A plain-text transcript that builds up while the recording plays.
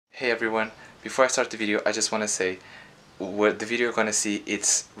Hey everyone, before I start the video I just want to say what the video you're gonna see,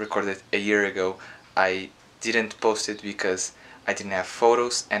 it's recorded a year ago. I didn't post it because I didn't have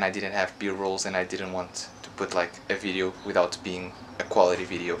photos and I didn't have B-rolls and I didn't want to put like a video without being a quality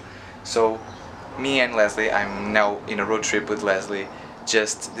video. So me and Lesley, I'm now in a road trip with Lesley,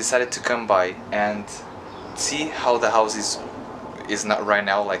 just decided to come by and see how the house is not right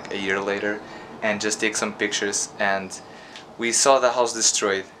now, like a year later, and just take some pictures. And we saw the house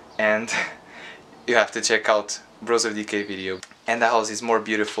destroyed, and you have to check out Bros of Decay video. And the house is more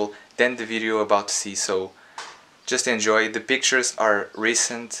beautiful than the video you're about to see, so just enjoy. The pictures are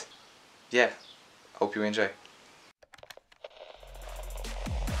recent. Yeah, hope you enjoy.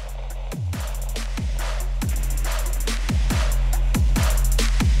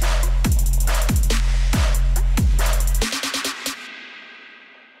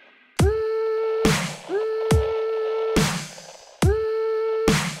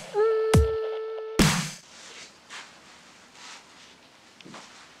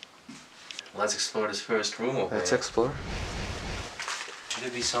 Let's explore this first room over Let's here. explore. Should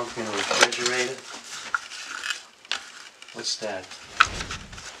it be something in the refrigerator? What's that?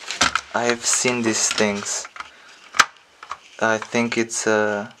 I've seen these things. I think it's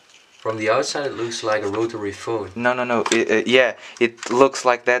From the outside it looks like a rotary phone. no. Yeah, it looks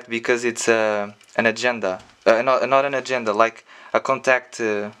like that because it's an agenda. Not an agenda, like a contact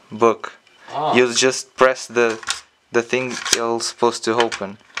book. Oh, You just press the thing you're supposed to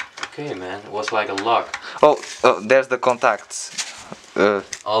open. okay man, it was like a lock. Oh, there's the contacts.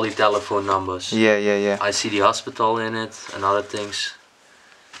 All the telephone numbers. Yeah. I see the hospital in it and other things.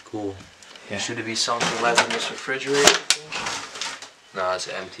 Cool. Yeah. Should it be something left in this refrigerator? No, it's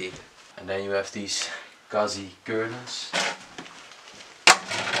empty. And then you have these gauzy curtains.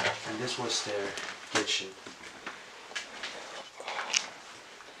 And this was their kitchen.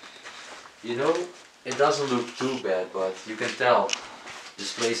 You know, it doesn't look too bad, but you can tell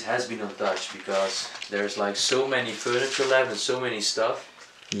this place has been untouched because there's like so many furniture left and so many stuff.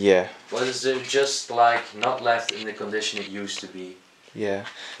 Yeah. But it's just like not left in the condition it used to be. Yeah.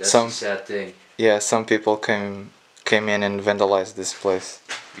 That's Some the sad thing. Yeah, some people came in and vandalized this place.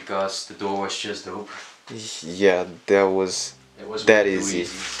 Because the door was just open. Yeah, that was It was that way too easy.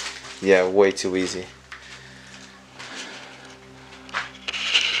 Yeah, way too easy.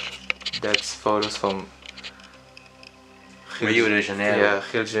 That's photos from Rio de Janeiro. Yeah,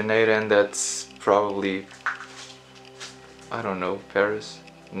 Rio de Janeiro, and that's probably, I don't know, Paris?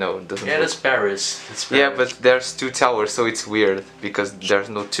 No, it doesn't Yeah, look- that's Paris. That's Paris. Yeah, but there's two towers, so it's weird because there's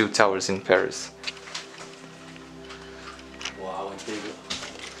no two towers in Paris. Wow, and big.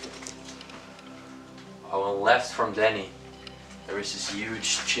 On left from Danny, there is this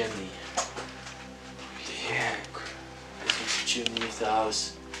huge chimney. Yeah. This is the chimney of the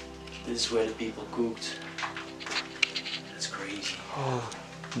house. This is where the people cooked. That's crazy. Oh,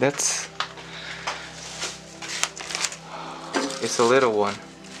 that's... It's a little one.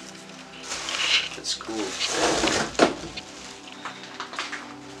 That's cool.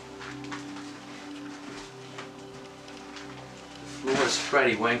 The floor is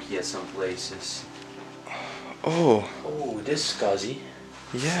pretty wanky at some places. Oh, Oh, this is cozy.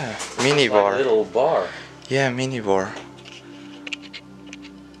 yeah, mini It's like bar. a little bar. Yeah, mini bar.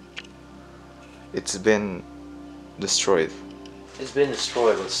 It's been destroyed. It's been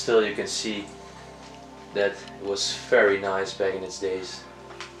destroyed, but still you can see that it was very nice back in its days.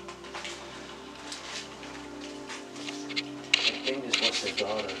 I think this was the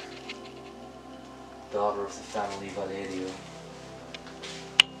daughter. Daughter of the family Valerio.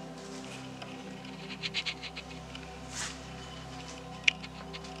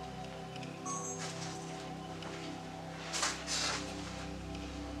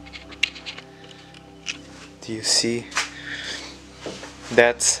 Do you see?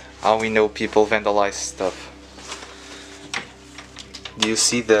 That's how we know people vandalize stuff. Do you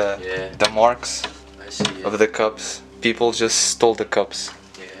see Yeah. the marks I see it. of the cups? People just stole the cups.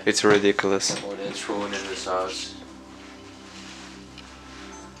 Yeah. It's ridiculous. Or then thrown in this house.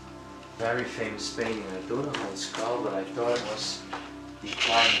 Very famous painting. I don't know what it's called, but I thought it was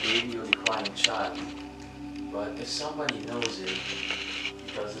Declining Baby or Declining Child. But if somebody knows it,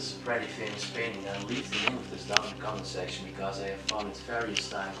 because this is a pretty famous painting, then leave the name of this down in the comment section because I have found it various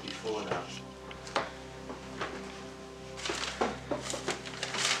times before now.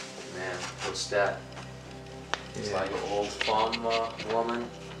 Man, what's that? It's Yeah. like an old farm woman.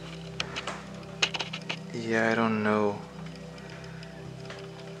 Yeah, I don't know.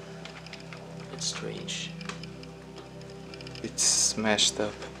 It's strange. It's smashed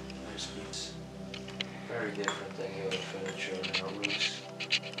up. There's these very different than your furniture and our roofs.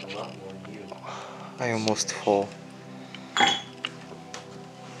 A I almost fall.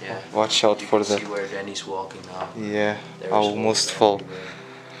 Yeah. Watch out for See the. where Danny's walking now. Yeah, There's I almost fall. everywhere.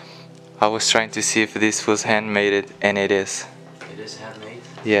 I was trying to see if this was handmade, and it is. It is handmade.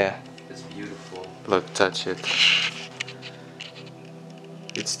 Yeah, It's beautiful. look, touch it.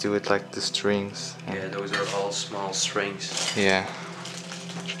 Let's do it like the strings. Yeah, those are all small strings. Yeah.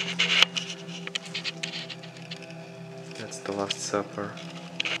 That's the Last Supper.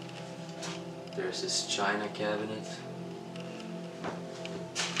 There's this china cabinet.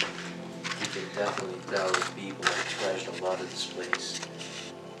 You can definitely tell that people have trashed a lot of this place.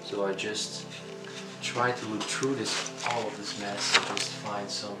 So I just try to look through all of this mess and just find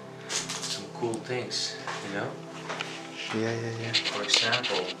some cool things, you know? Yeah. For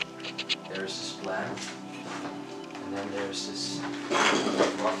example, there's this plant, and then there's this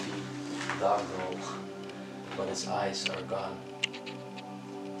fluffy dog roll, but its eyes are gone.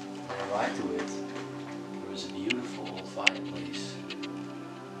 And right to it, there is a beautiful old fireplace.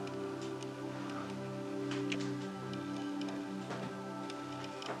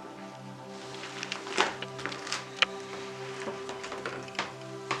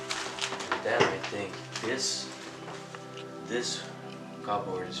 And then I think this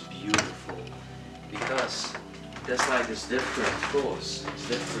cupboard is beautiful because there's like this different floors,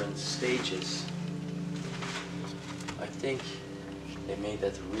 different stages. I think they made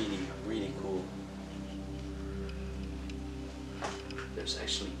that really cool. There's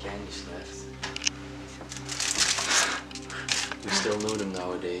actually candies left. We still know them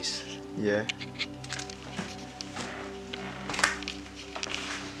nowadays. Yeah.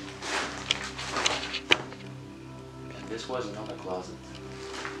 And this was another closet.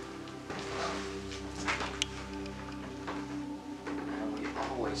 And we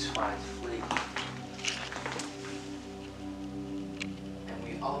always find flaky. And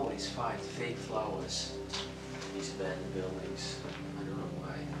we always find fake flowers in these abandoned buildings. I don't know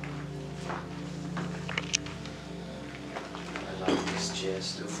why. I like these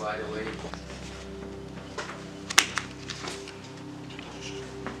chairs too, by the way.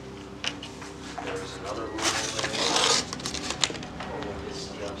 There's another room over there. Oh, this is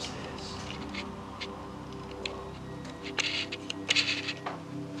the upstairs.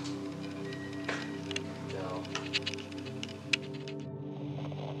 No.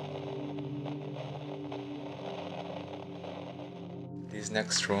 This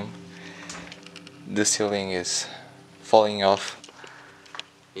next room, the ceiling is falling off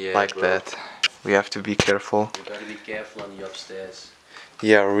Yeah, like bro. that. We have to be careful. You gotta be careful on the upstairs.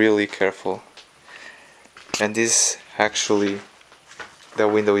 Yeah, really careful. And this actually, the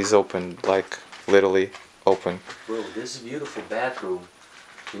window is open, like literally open. Bro, this is a beautiful bathroom.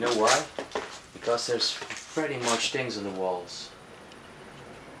 You know why? Because there's pretty much things on the walls.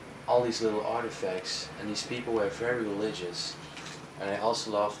 All these little artifacts, and these people were very religious. And I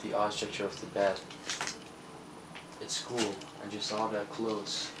also love the architecture of the bed. It's cool, and just all their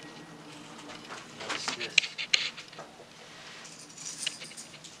clothes. What's this?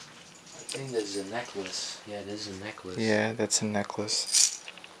 I think this is a necklace. Yeah, this is a necklace. Yeah, that's a necklace.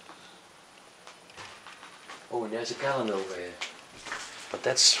 Oh, and there's a calendar over here. But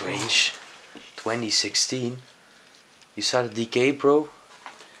that's strange. 2016. You saw the decay, bro?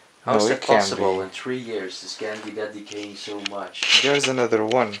 How is No, that it can't possible? be. In 3 years, this can't be that decaying so much. There's another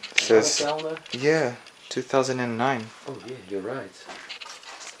one. It Another says, calendar? yeah, 2009. Oh yeah, you're right.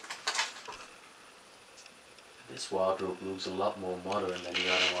 This wardrobe looks a lot more modern than the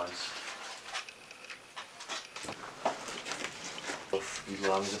other ones. These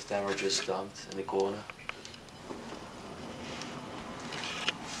lungs of them are just dumped in the corner.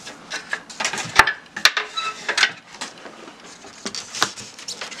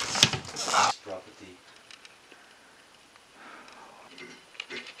 Property.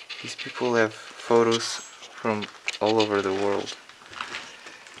 These people have photos from all over the world.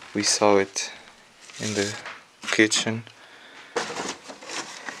 We saw it in the kitchen.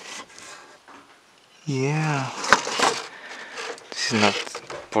 Yeah. This is not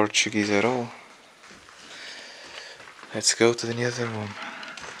Portuguese at all. Let's go to the other room.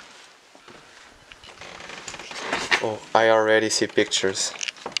 Oh, I already see pictures.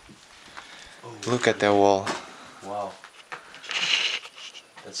 Oh, Look at that wall. wow.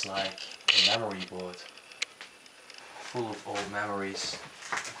 That's like a memory board. Full of old memories.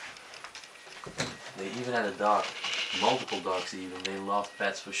 They even had a dog. Multiple dogs even. They loved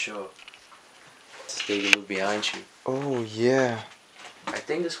pets for sure. Let's take a look behind you. Oh yeah. I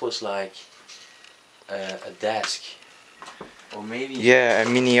think this was like a desk. Or maybe Yeah, a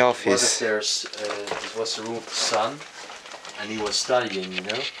mini what if office. this was the room of the son and he was studying, you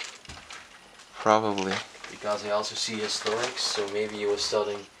know? Probably. Because I also see historics, so maybe he was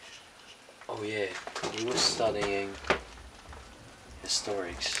studying. Oh yeah, he was studying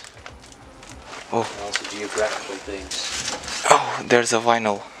historics. Oh. And also geographical things. Oh, there's a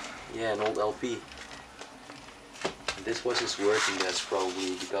vinyl. Yeah, an old LP. This was his working desk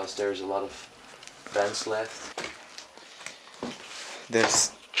probably, because there's a lot of bands left.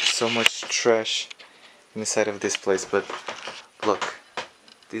 There's so much trash inside of this place, but look,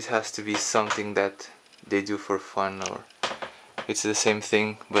 this has to be something that they do for fun, or it's the same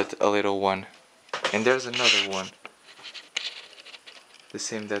thing but a little one. And there's another one, the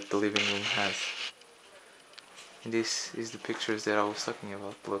same that the living room has. And this is the pictures that I was talking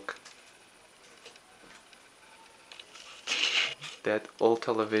about. Look, that old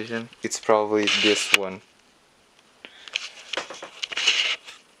television, it's probably this one.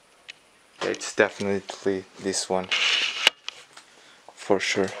 It's definitely this one, for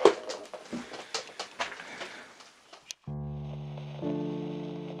sure.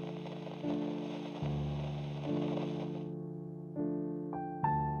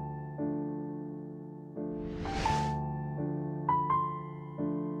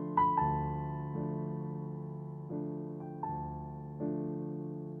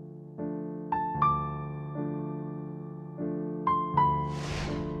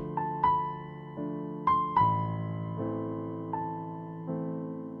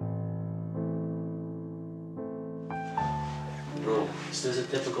 Bro, is this a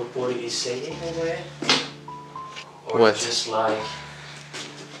typical Portuguese saying over here? Or What? just like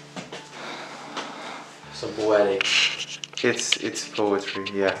some poetic? It's poetry,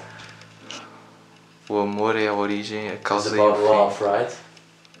 yeah. O amor é a origem, a It's causa e o about fim. love, right?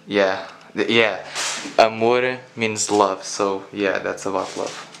 Yeah, yeah. Amor means love, so yeah, that's about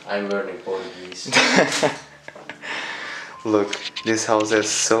love. I'm learning Portuguese. Look, this house has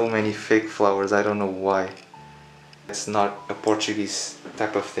so many fake flowers, I don't know why. It's not a Portuguese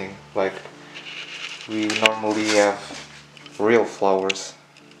type of thing, like we normally have real flowers.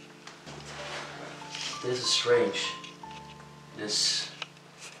 This is strange. This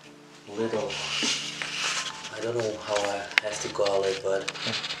little, I don't know how I have to call it, but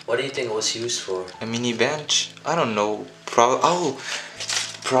what do you think it was used for? A mini bench? I don't know. Probably.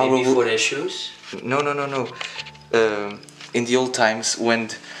 Maybe for their shoes? No. In the old times, when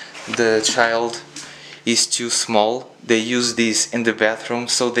the child is too small, they use this in the bathroom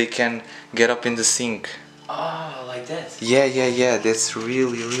so they can get up in the sink. Ah, like that? Yeah. That's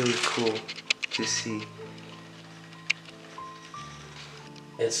really cool to see.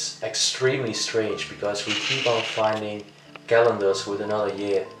 It's extremely strange because we keep on finding calendars with another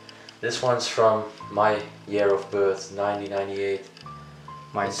year. This one's from my year of birth, 1998.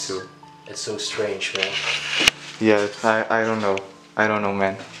 Mine too. It's so strange, man. Yeah, I don't know. I don't know,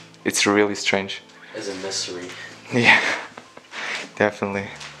 man. It's really strange. It's a mystery. Yeah, definitely.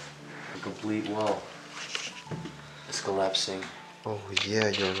 The complete wall is collapsing. Oh yeah,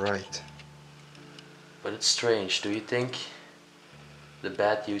 you're right. But it's strange. Do you think the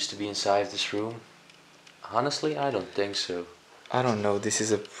bed used to be inside this room? Honestly, I don't think so. I don't know, this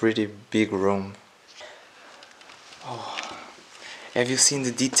is a pretty big room. Oh. Have you seen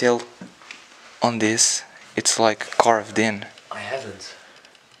the detail on this? It's like carved in. I haven't.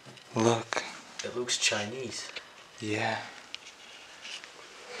 Look. It looks Chinese. Yeah.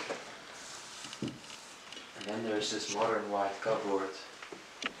 And then there's this modern white cupboard.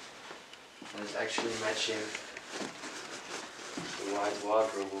 And it's actually matching the white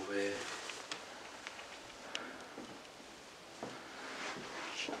wardrobe over here.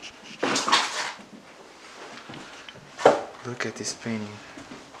 Look at this painting.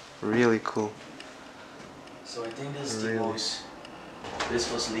 Really cool. So I think this is Really? the most...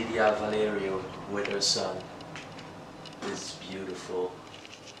 This was Lídia Valerio with her son. This is beautiful.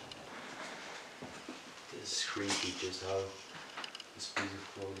 This is creepy, just how this piece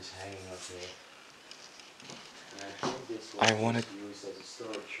of cloth is hanging up there. And I think this I one wanted- is used as a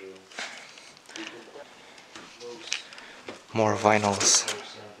storage room. More vinyls. For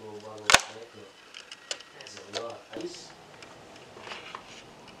example, one of the there's a lot.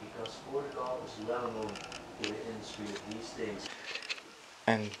 Because Portugal is well known for the industry of these things.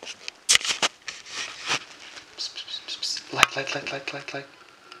 And light.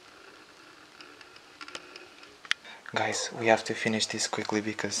 Guys, we have to finish this quickly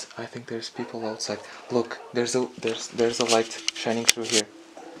because I think there's people outside. Look, there's a light shining through here.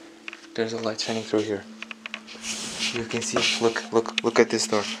 There's a light shining through here. You can see it. Look at this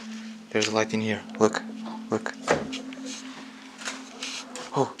door. There's a light in here. Look.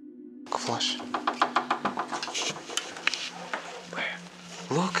 Oh, flash. Where?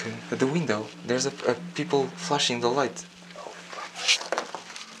 Look. at the window. There's a people flashing the light.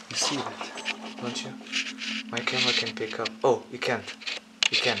 You see that, don't you? My camera can pick up. Oh, you can't.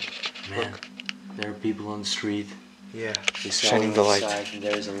 You can't. Man, look. There are people on the street. Yeah, shining the light. And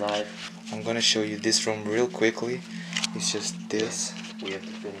there's a light. I'm gonna show you this room real quickly. It's just this. We have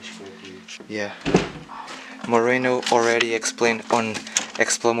to finish quickly. Yeah. Moreno already explained on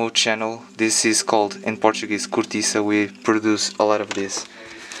Explomo channel. This is called in Portuguese cortiça. We produce a lot of this.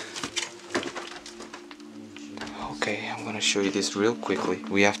 Okay, I'm gonna show you this real quickly.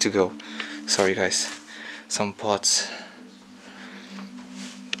 We have to go. Sorry guys. Some pots.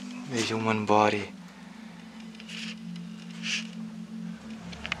 The human body.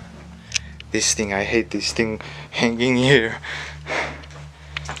 This thing, I hate this thing hanging here.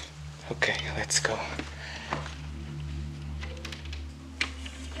 Okay, let's go.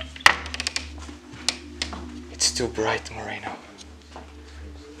 It's too bright, Moreno.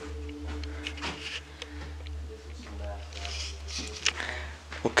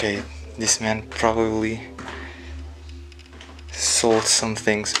 Okay, this man probably sold some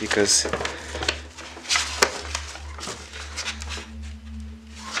things because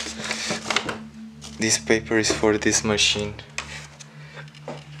this paper is for this machine.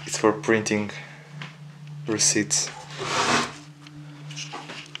 It's for printing receipts.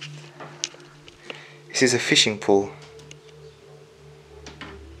 This is a fishing pole.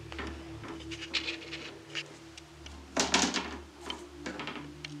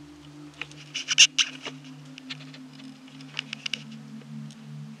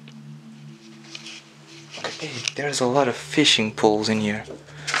 Okay, there's a lot of fishing poles in here.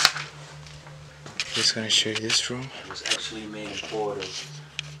 Just gonna show you this room. It was actually made in Porto.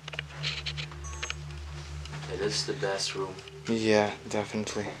 Yeah, this is the best room. Yeah,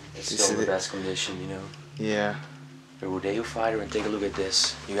 definitely. It's still in the best condition, you know. Yeah. A rodeo fighter, and take a look at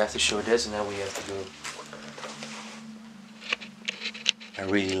this. You have to show this, and then we have to go. I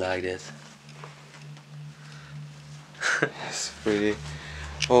really like it. It's pretty.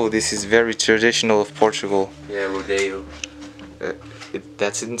 Oh, this is very traditional of Portugal. Yeah, rodeo.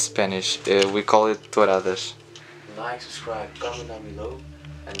 That's in Spanish. We call it touradas. Like, subscribe, comment down below,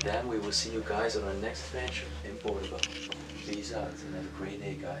 and then we will see you guys on our next adventure in Portugal. Peace out and have a great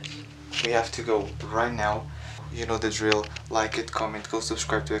day, guys. We have to go right now. You know the drill. Like it, comment, go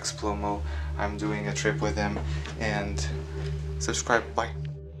subscribe to Explomo. I'm doing a trip with them, and subscribe. Bye.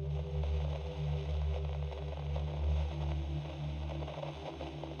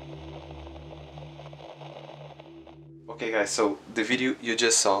 Okay guys, so the video you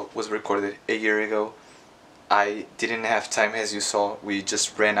just saw was recorded a year ago. I didn't have time, as you saw. We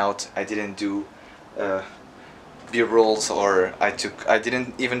just ran out. I didn't do B-rolls, or I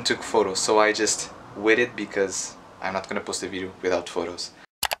didn't even took photos, so I just waited because I'm not gonna post a video without photos.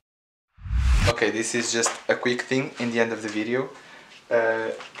 Okay, this is just a quick thing in the end of the video.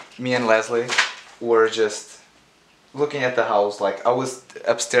 Me and Lesley were just looking at the house. Like, I was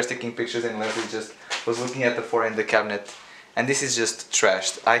upstairs taking pictures and Lesley just was looking at the floor and the cabinet, and this is just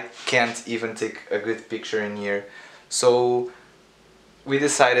trashed. I can't even take a good picture in here, so we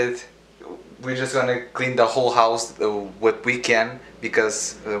decided we're just gonna clean the whole house what we can,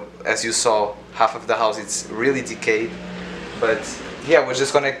 because as you saw, half of the house it's really decayed. But yeah, we're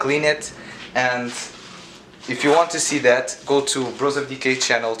just gonna clean it, and if you want to see that, go to Bros of Decay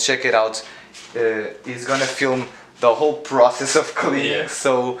channel, check it out. He's gonna film the whole process of cleaning, yeah.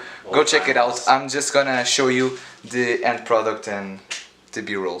 So go check it out. I'm just gonna show you the end product and the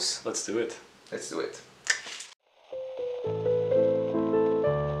B-rolls. Let's do it. Let's do it.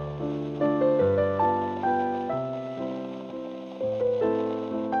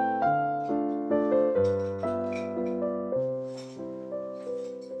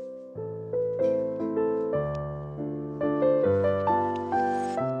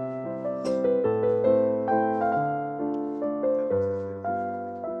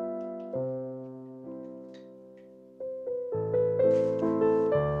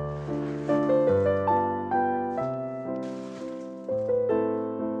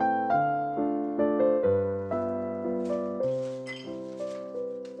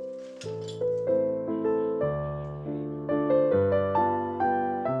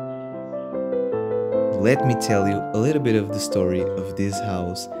 Let me tell you a little bit of the story of this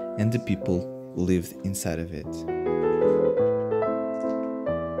house and the people who lived inside of it.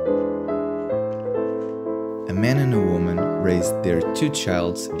 A man and a woman raised their 2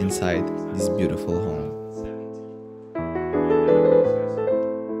 children inside this beautiful home.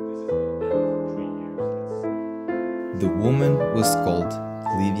 The woman was called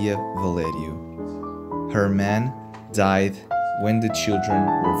Lídia Valerio. Her man died when the children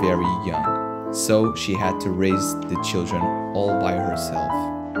were very young, so she had to raise the children all by herself.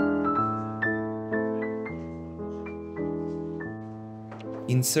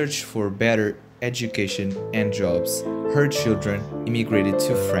 In search for better education and jobs, her children immigrated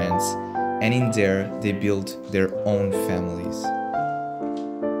to France, and in there they built their own families.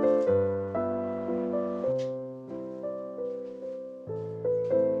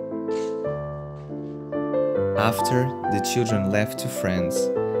 After the children left to France,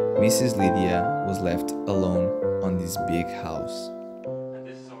 Mrs. Lídia was left alone on this big house. And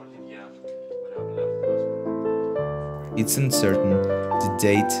this is our Lídia without left husband. It's uncertain the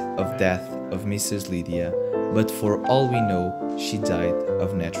date of death of Mrs. Lídia, but for all we know, she died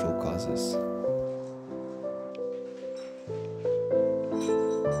of natural causes.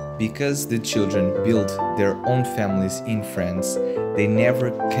 Because the children built their own families in France, they never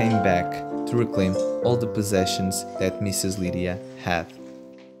came back to reclaim all the possessions that Mrs. Lídia had.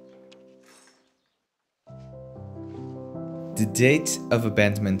 The date of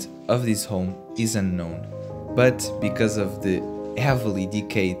abandonment of this home is unknown, but because of the heavily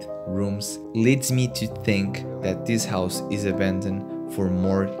decayed rooms, leads me to think that this house is abandoned for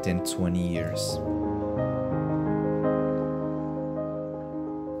more than 20 years.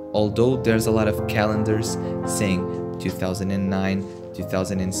 Although there's a lot of calendars saying 2009,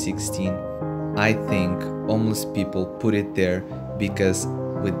 2016, I think homeless people put it there because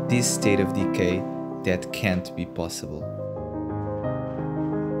with this state of decay, that can't be possible.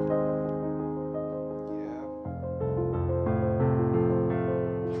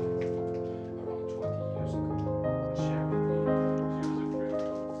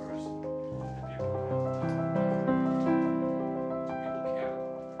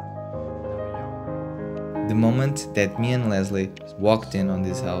 The moment that me and Lesley walked in on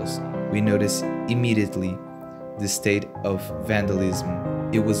this house, we noticed immediately the state of vandalism.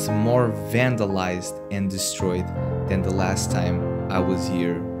 It was more vandalized and destroyed than the last time I was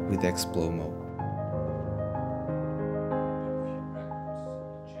here with Explomo.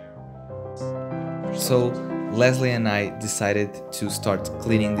 So Lesley and I decided to start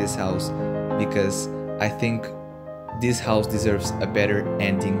cleaning this house because I think this house deserves a better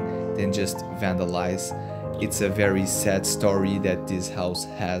ending than just vandalize. It's a very sad story that this house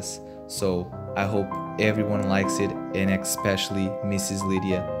has, so I hope everyone likes it, and especially Mrs.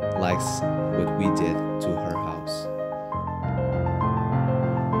 Lídia likes what we did to her house.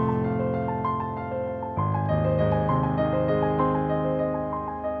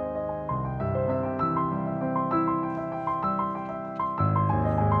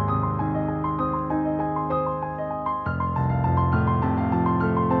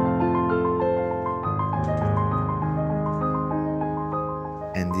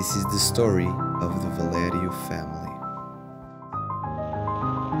 And this is the story of the Valerio family.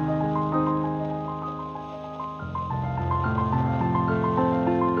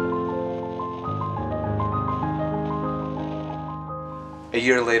 A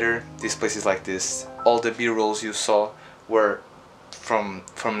year later, this place is like this. All the B-rolls you saw were from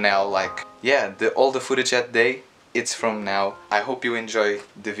now, like, yeah, all the footage that day, it's from now. I hope you enjoyed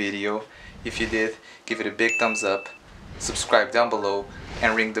the video. If you did, give it a big thumbs up, subscribe down below,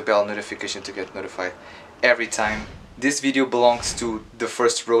 and ring the bell notification to get notified every time. This video belongs to the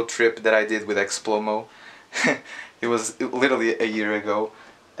first road trip that I did with Explomo. It was literally a year ago,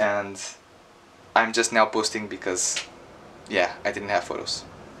 and I'm just now posting because, yeah, I didn't have photos.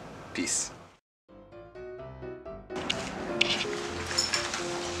 Peace.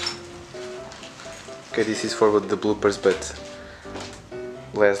 Okay, this is for the bloopers, but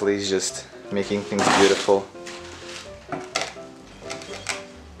Lesley is just making things beautiful.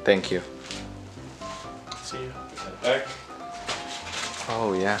 Thank you. See you back.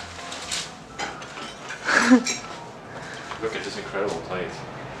 Oh yeah. Look at this incredible plate.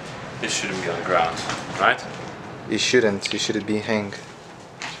 This shouldn't be on the ground, right? It shouldn't. You should be hanged.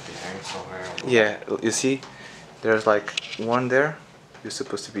 Should be hanging somewhere. Yeah, you see, there's like one there. You're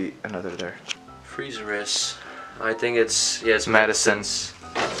supposed to be another there. Freezer is. I think it's Madison's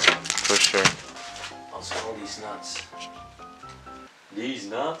for sure. Also, all these nuts. These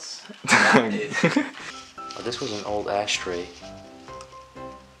nuts? Oh, this was an old ashtray.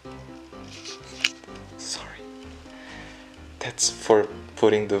 Sorry. That's for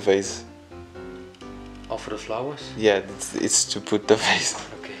putting the vase. Oh, for the flowers? Yeah, it's to put the vase.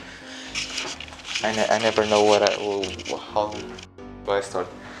 Okay. I never know how do I start.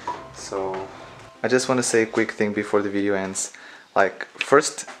 So I just want to say a quick thing before the video ends. Like,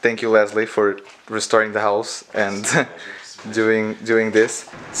 first, thank you Lesley for restoring the house and doing this.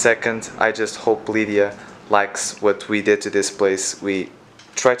 Second, I just hope Lídia likes what we did to this place, we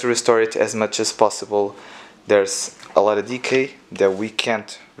try to restore it as much as possible. There's a lot of decay that we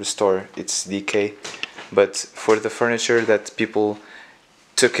can't restore, it's decay, but for the furniture that people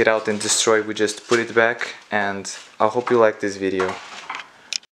took it out and destroyed, we just put it back. And I hope you like this video.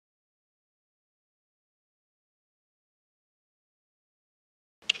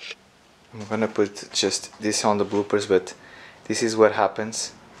 I'm gonna put just this on the bloopers, but this is what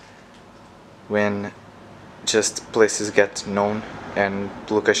happens when just places get known and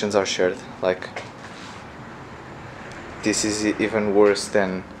locations are shared. Like, this is even worse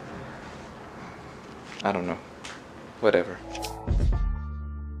than, I don't know, whatever.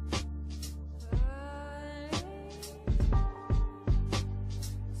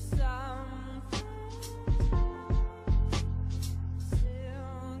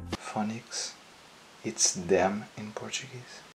 Phonics, it's them in Portuguese.